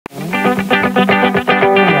So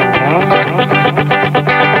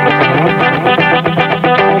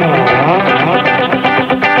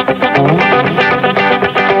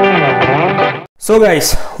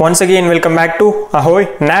guys, once again welcome back to Ahoy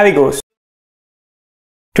Navigos.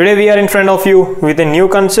 Today we are in front of you with a new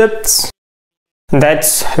concept,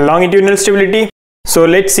 that's longitudinal stability. So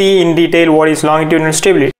let's see in detail what is longitudinal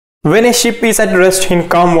stability. When a ship is at rest in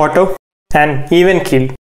calm water and even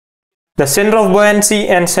keel, the center of buoyancy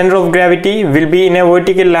and center of gravity will be in a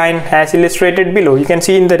vertical line as illustrated below. You can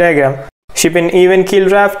see in the diagram, ship in even keel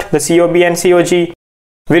draft, the COB and COG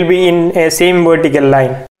will be in a same vertical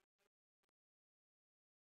line.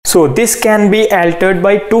 So this can be altered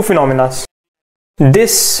by two phenomena.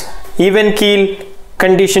 This even keel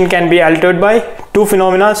condition can be altered by two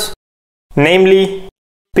phenomena, namely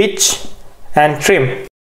pitch and trim.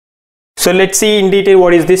 So let's see in detail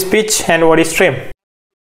what is this pitch and what is trim.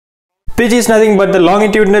 Pitch is nothing but the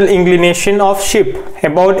longitudinal inclination of ship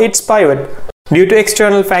about its pivot due to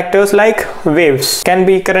external factors like waves. Can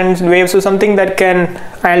be current waves or something that can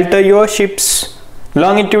alter your ship's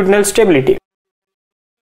longitudinal stability.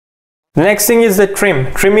 The next thing is the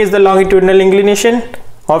trim. Trim is the longitudinal inclination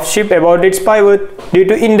of ship about its pivot due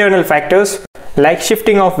to internal factors like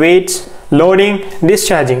shifting of weights, loading,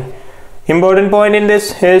 discharging. Important point in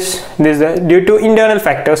this is due to internal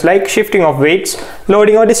factors like shifting of weights,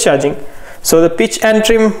 loading or discharging. So the pitch and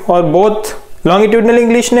trim are both longitudinal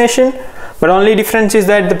inclination, but only difference is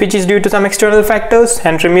that the pitch is due to some external factors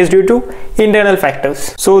and trim is due to internal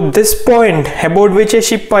factors. So this point about which a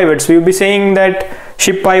ship pivots, we will be saying that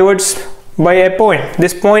ship pivots by a point.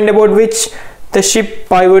 This point about which the ship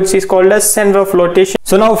pivots is called as center of flotation.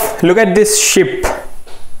 So now look at this ship.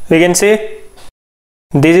 We can say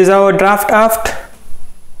this is our draft aft,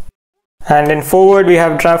 and in forward we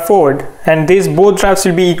have draft forward, and these both drafts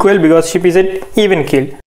will be equal because ship is at even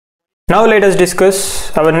keel. Now let us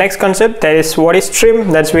discuss our next concept, that is what is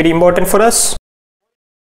trim. That's very important for us.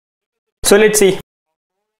 So let's see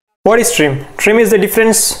what is trim. Trim is the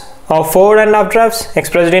difference of forward and aft drafts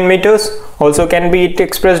expressed in meters, also can be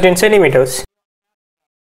expressed in centimeters.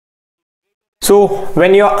 So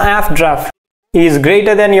when your aft draft is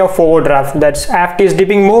greater than your forward draft, that's aft is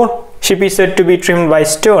dipping more, ship is said to be trimmed by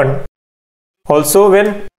stern. Also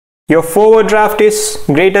when your forward draft is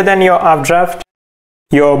greater than your aft draft,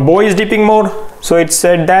 your bow is dipping more, so it's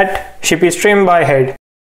said that ship is trimmed by head.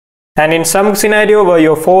 And in some scenario where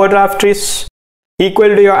your forward draft is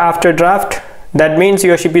equal to your after draft, that means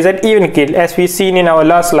your ship is at even keel, as we seen in our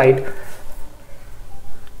last slide.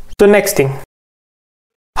 So next thing,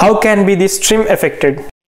 how can be this trim affected?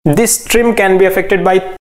 This trim can be affected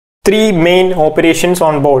by three main operations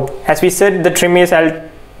on board. As we said, the trim is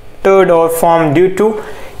altered or formed due to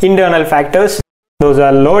internal factors. Those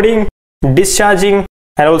are loading, discharging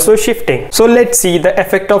and also shifting. So let's see the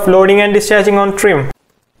effect of loading and discharging on trim.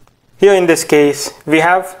 Here in this case, we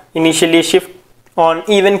have initially shift on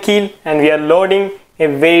even keel and we are loading a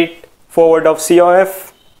weight forward of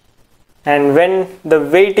COF, and when the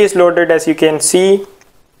weight is loaded, as you can see,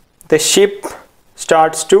 the ship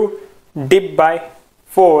starts to dip by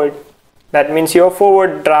forward. That means your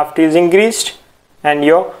forward draft is increased and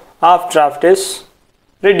your aft draft is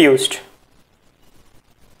reduced.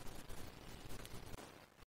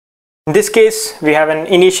 In this case, we have an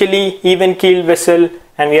initially even keel vessel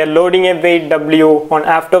and we are loading a weight W on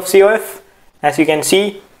aft of COF. As you can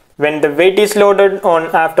see, when the weight is loaded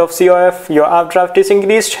on aft of COF, your aft draft is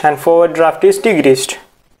increased and forward draft is decreased.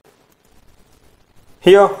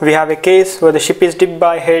 Here we have a case where the ship is dipped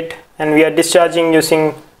by head and we are discharging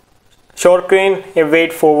using shore crane a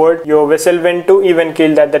weight forward. Your vessel went to even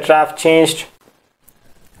keel, that the draft changed.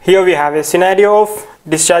 Here we have a scenario of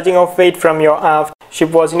discharging of weight from your aft. Ship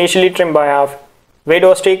was initially trimmed by aft. Weight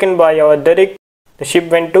was taken by our derrick. The ship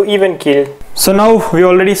went to even keel. So now we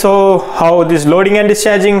already saw how this loading and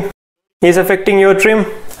discharging is affecting your trim,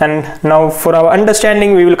 and now for our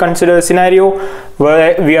understanding we will consider a scenario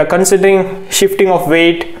where we are considering shifting of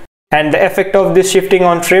weight and the effect of this shifting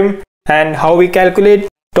on trim and how we calculate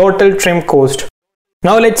total trim cost.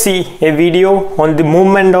 Now let's see a video on the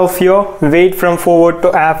movement of your weight from forward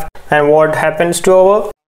to aft and what happens to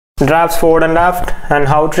our drafts forward and aft and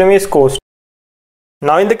how trim is cost.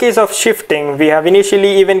 Now in the case of shifting, we have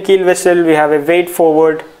initially even keel vessel, we have a weight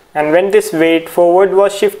forward, and when this weight forward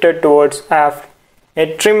was shifted towards aft,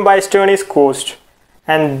 a trim by stern is caused,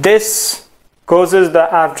 and this causes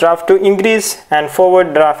the aft draft to increase and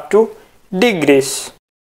forward draft to decrease.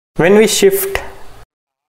 When we shift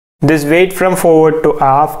this weight from forward to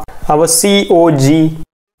aft, our COG,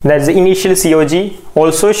 that's the initial COG,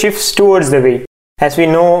 also shifts towards the weight. As we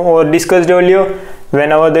know or discussed earlier,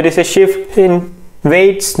 whenever there is a shift in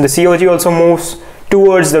weights, the COG also moves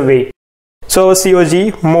towards the weight. So our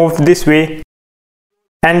COG moved this way,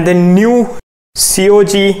 and the new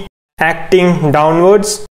COG acting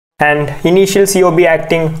downwards and initial COB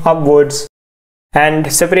acting upwards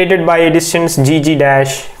and separated by a distance GG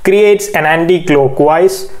dash creates an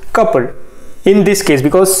anti-clockwise couple. In this case,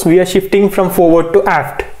 because we are shifting from forward to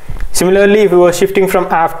aft. Similarly, if you are shifting from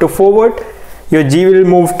aft to forward, your G will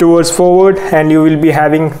move towards forward and you will be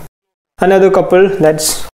having another couple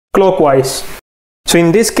that's clockwise. So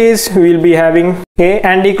in this case, we will be having a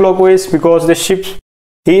anti-clockwise because the ship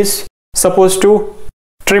is supposed to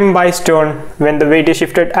trim by stern. When the weight is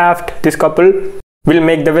shifted aft, this couple will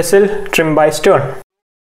make the vessel trim by stern.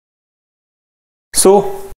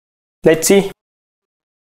 So let's see.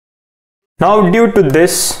 Now due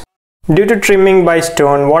to trimming by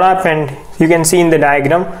stern, what happened, you can see in the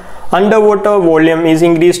diagram, underwater volume is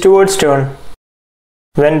increased towards stern.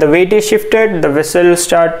 When the weight is shifted, the vessel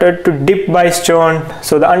started to dip by stern,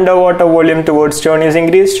 so the underwater volume towards stern is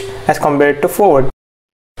increased as compared to forward.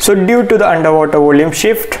 So due to the underwater volume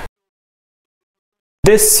shift,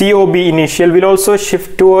 this COB initial will also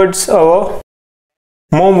shift towards our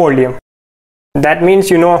more volume. That means,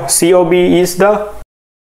 you know, COB is the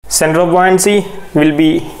center of buoyancy, will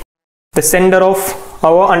be the center of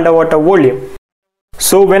our underwater volume.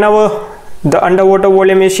 So whenever the underwater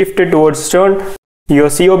volume is shifted towards stern, your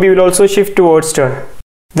COB will also shift towards stern.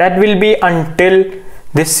 That will be until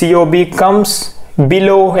this COB comes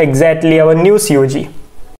below exactly our new COG.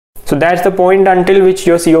 So that's the point until which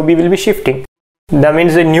your COB will be shifting. That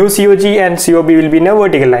means the new COG and COB will be in a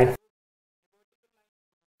vertical line.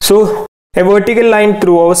 So a vertical line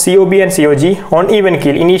through our COB and COG on even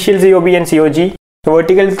keel, initial COB and COG, a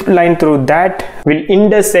vertical line through that will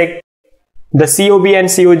intersect the COB and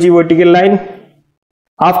COG vertical line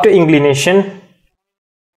after inclination.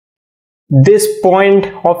 This point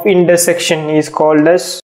of intersection is called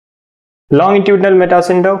as longitudinal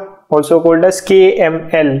metacenter, also called as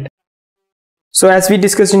KML. So as we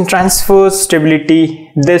discussed in transverse stability,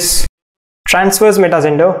 this transverse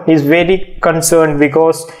metacenter is very concerned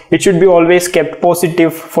because it should be always kept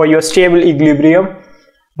positive for your stable equilibrium.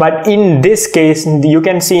 But in this case, you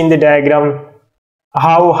can see in the diagram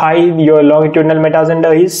how high your longitudinal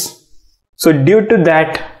metacenter is. So due to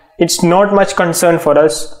that, it's not much concern for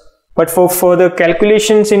us. But for further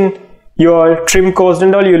calculations in your trim cost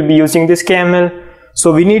and all, you will be using this KML.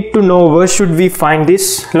 So we need to know where should we find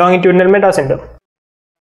this longitudinal metacenter.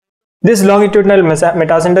 This longitudinal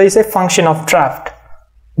metacenter is a function of draft.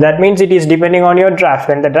 That means it is depending on your draft.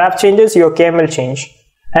 When the draft changes, your KML change.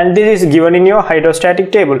 And this is given in your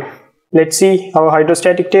hydrostatic table. Let's see our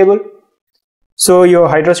hydrostatic table. So your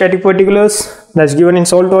hydrostatic particulars, that's given in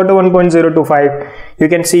salt water 1.025. You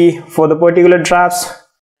can see for the particular drafts,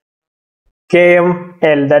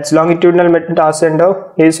 KML, that's longitudinal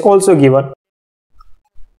metacenter, is also given.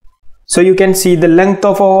 So you can see the length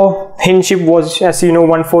of our hinge ship was, as you know,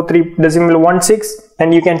 143.16,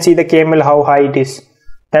 and you can see the KML how high it is.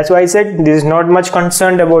 That's why I said this is not much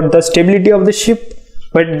concerned about the stability of the ship,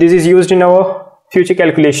 but this is used in our future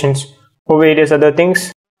calculations for various other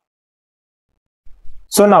things.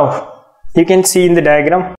 So now you can see in the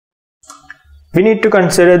diagram, we need to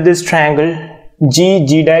consider this triangle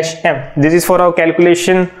GG-M. This is for our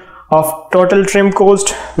calculation of total trim cost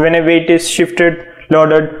when a weight is shifted,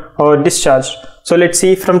 loaded or discharged. So let's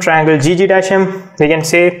see, from triangle GG-M, we can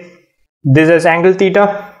say this is angle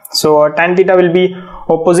theta. So tan theta will be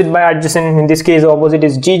opposite by adjacent. In this case, opposite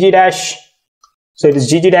is GG-. So it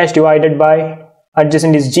is GG- divided by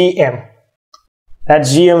adjacent is GM.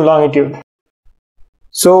 That's GM longitude.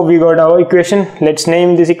 So we got our equation. Let's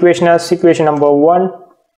name this equation as equation number 1.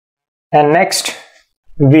 And next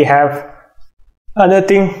we have other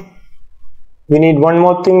thing. We need one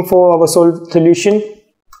more thing for our solution.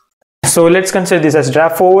 So let's consider this as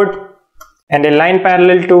draft forward and a line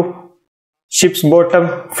parallel to ship's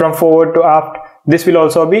bottom from forward to aft. This will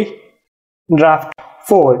also be draft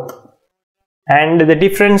forward. And the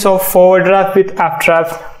difference of forward draft with aft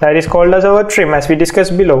draft, that is called as our trim, as we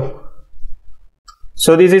discussed below.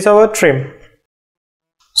 So this is our trim.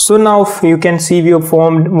 So now you can see we have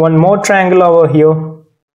formed one more triangle over here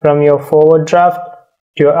from your forward draft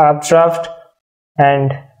to your aft draft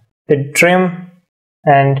and the trim,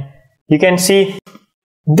 and you can see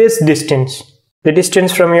this distance, the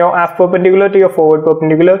distance from your aft perpendicular to your forward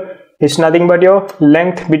perpendicular is nothing but your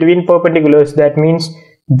length between perpendiculars. That means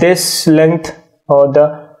this length or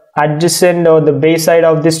the adjacent or the base side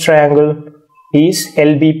of this triangle is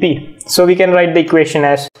LBP. So we can write the equation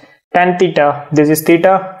as tan theta, this is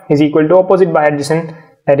theta, is equal to opposite by adjacent,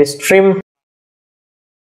 that is trim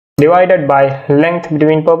divided by length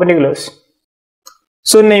between perpendiculars.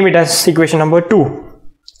 So name it as equation number 2.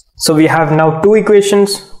 So we have now two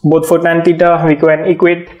equations, both for tan theta. We can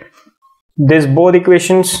equate this both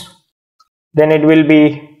equations. Then it will be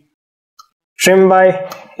trim by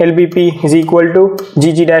LBP is equal to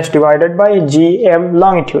GG dash divided by GM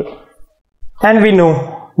longitude. And we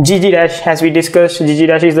know GG dash, as we discussed, GG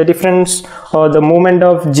dash is the difference or the moment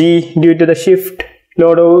of G due to the shift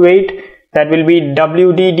load or weight. That will be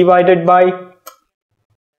WD divided by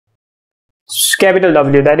capital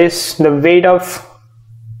W, that is the weight of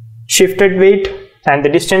shifted weight and the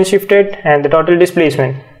distance shifted and the total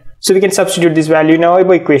displacement. So we can substitute this value in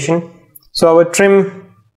our equation. So our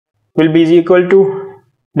trim will be equal to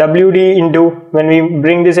WD into, when we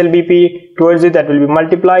bring this LBP towards it, that will be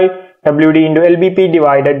multiplied WD into LBP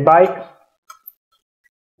divided by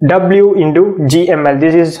W into GML.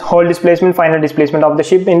 This is whole displacement, final displacement of the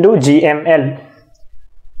ship into GML.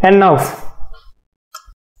 And now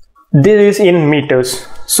this is in meters.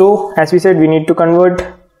 So as we said, we need to convert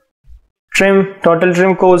trim, total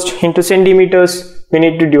trim cost into centimeters. We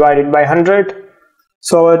need to divide it by 100.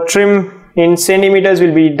 So our trim in centimeters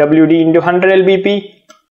will be WD into 100 LBP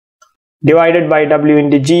divided by W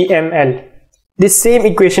into GML. This same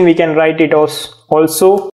equation we can write it as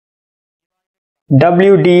also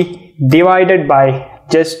WD divided by,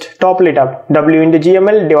 just topple it up, W into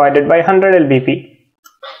GML divided by 100 LBP.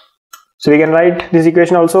 So we can write this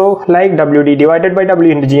equation also like WD divided by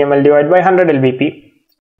W into GML divided by 100 LBP.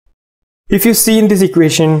 If you see in this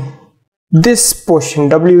equation, this portion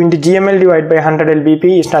W into GML divided by 100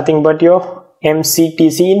 LBP is nothing but your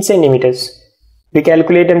MCTC in centimeters. We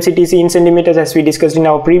calculate MCTC in centimeters as we discussed in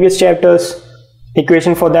our previous chapters.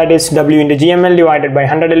 Equation for that is W into GML divided by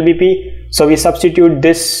 100 LBP. So we substitute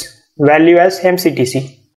this value as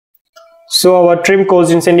MCTC. So our trim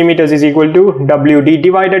cost in centimeters is equal to WD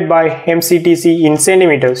divided by MCTC in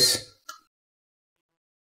centimeters.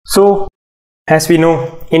 So as we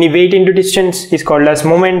know, any weight into distance is called as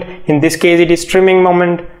moment. In this case it is trimming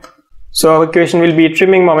moment. So our equation will be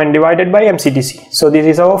trimming moment divided by MCTC. So this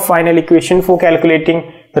is our final equation for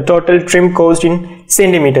calculating the total trim cost in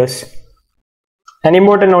centimeters. An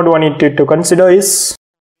important note one need to consider is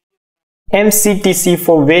MCTC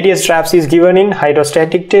for various drafts is given in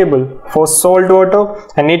hydrostatic table for salt water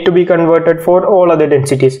and need to be converted for all other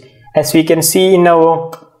densities. As we can see in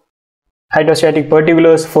our hydrostatic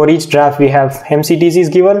particulars, for each draft we have MCTC is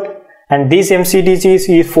given, and these MCTCs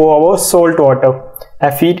is for our salt water.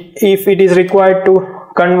 If it is required to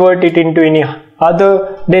convert it into any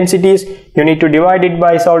other densities, you need to divide it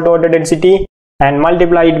by salt water density and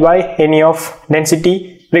multiply it by any of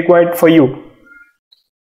density required for you.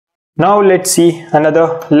 Now let's see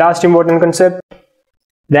another last important concept.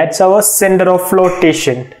 That's our center of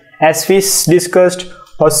flotation. As we discussed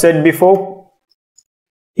or said before,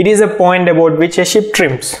 it is a point about which a ship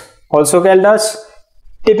trims, also called as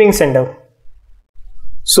tipping center.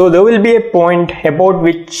 So there will be a point about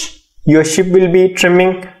which your ship will be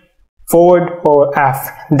trimming forward or aft.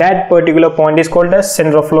 That particular point is called as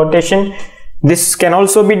center of flotation. This can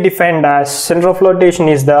also be defined as center of flotation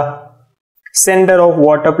is the center of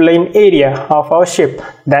water plane area of our ship.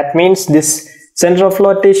 That means this center of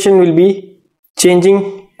flotation will be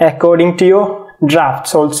changing according to your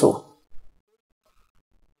drafts also.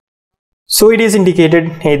 So it is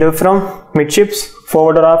indicated either from midships,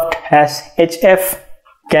 forward or aft as HF.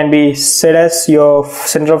 Can be said as your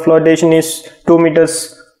center of flotation is 2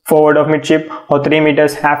 meters forward of midship or 3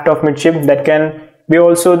 meters aft of midship. That can be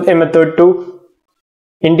also a method to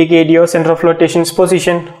indicate your center of flotation's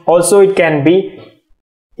position. Also it can be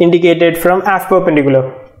indicated from aft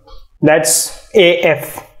perpendicular, that's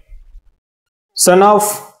AF. So now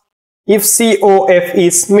if COF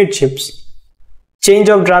is midships, change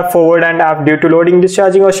of draft forward and aft due to loading,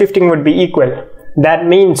 discharging or shifting would be equal. That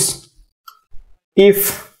means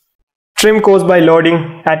if trim caused by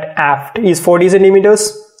loading at aft is 40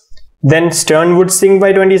 centimeters, then stern would sink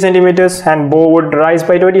by 20 centimeters and bow would rise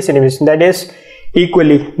by 20 centimeters. That is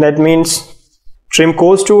equally. That means trim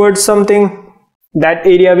goes towards something, that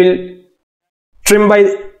area will trim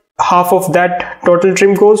by half of that total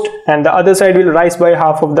trim cost and the other side will rise by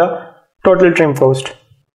half of the total trim cost.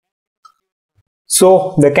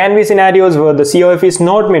 So there can be scenarios where the COF is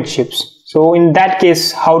not midships. So in that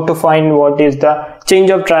case, how to find what is the change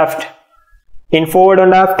of draft in forward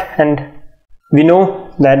and aft, and we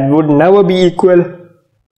know that would never be equal,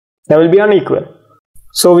 that will be unequal.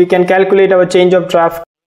 So we can calculate our change of draft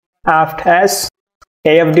aft as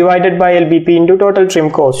AF divided by LBP into total trim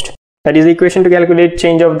cost. That is the equation to calculate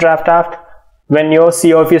change of draft aft when your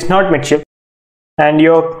COF is not midship and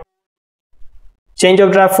your change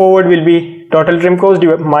of draft forward will be total trim cost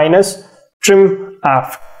minus trim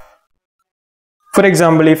aft. For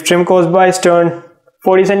example, if trim cost by stern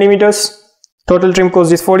 40 centimeters, total trim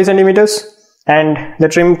cost is 40 centimeters, and the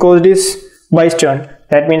trim cost is by stern.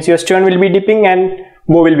 That means your stern will be dipping and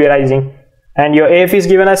bow will be rising. And your AF is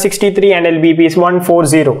given as 63 and LBP is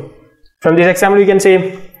 140. From this example, we can say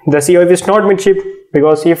the COF is not midship,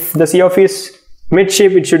 because if the COF is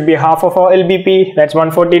midship, it should be half of our LBP. That's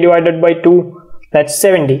 140 divided by 2. That's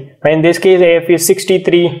 70. But in this case, AF is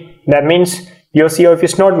 63. That means your COF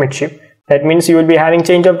is not midship. That means you will be having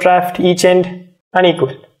change of draft each end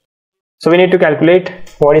unequal. So we need to calculate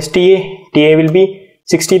what is TA. TA will be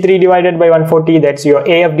 63 divided by 140. That's your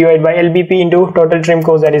AF divided by LBP into total trim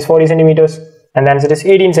cost, that is 40 centimeters. And the answer is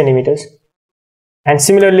 18 centimeters. And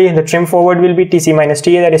similarly, the trim forward will be TC minus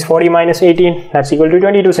TA, that is 40 minus 18. That's equal to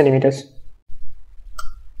 22 centimeters.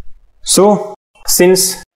 So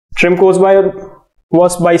since trim cost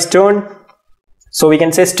was by stern, so we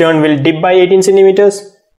can say stern will dip by 18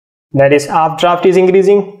 centimeters. That is, aft draft is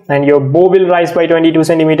increasing and your bow will rise by 22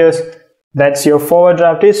 centimeters. That's your forward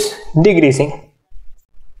draft is decreasing.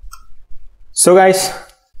 So guys,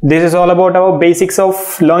 this is all about our basics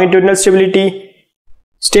of longitudinal stability.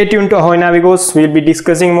 Stay tuned to Ahoy Navigos. We'll be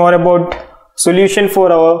discussing more about solution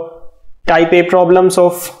for our type A problems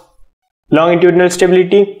of longitudinal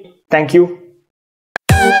stability. Thank you.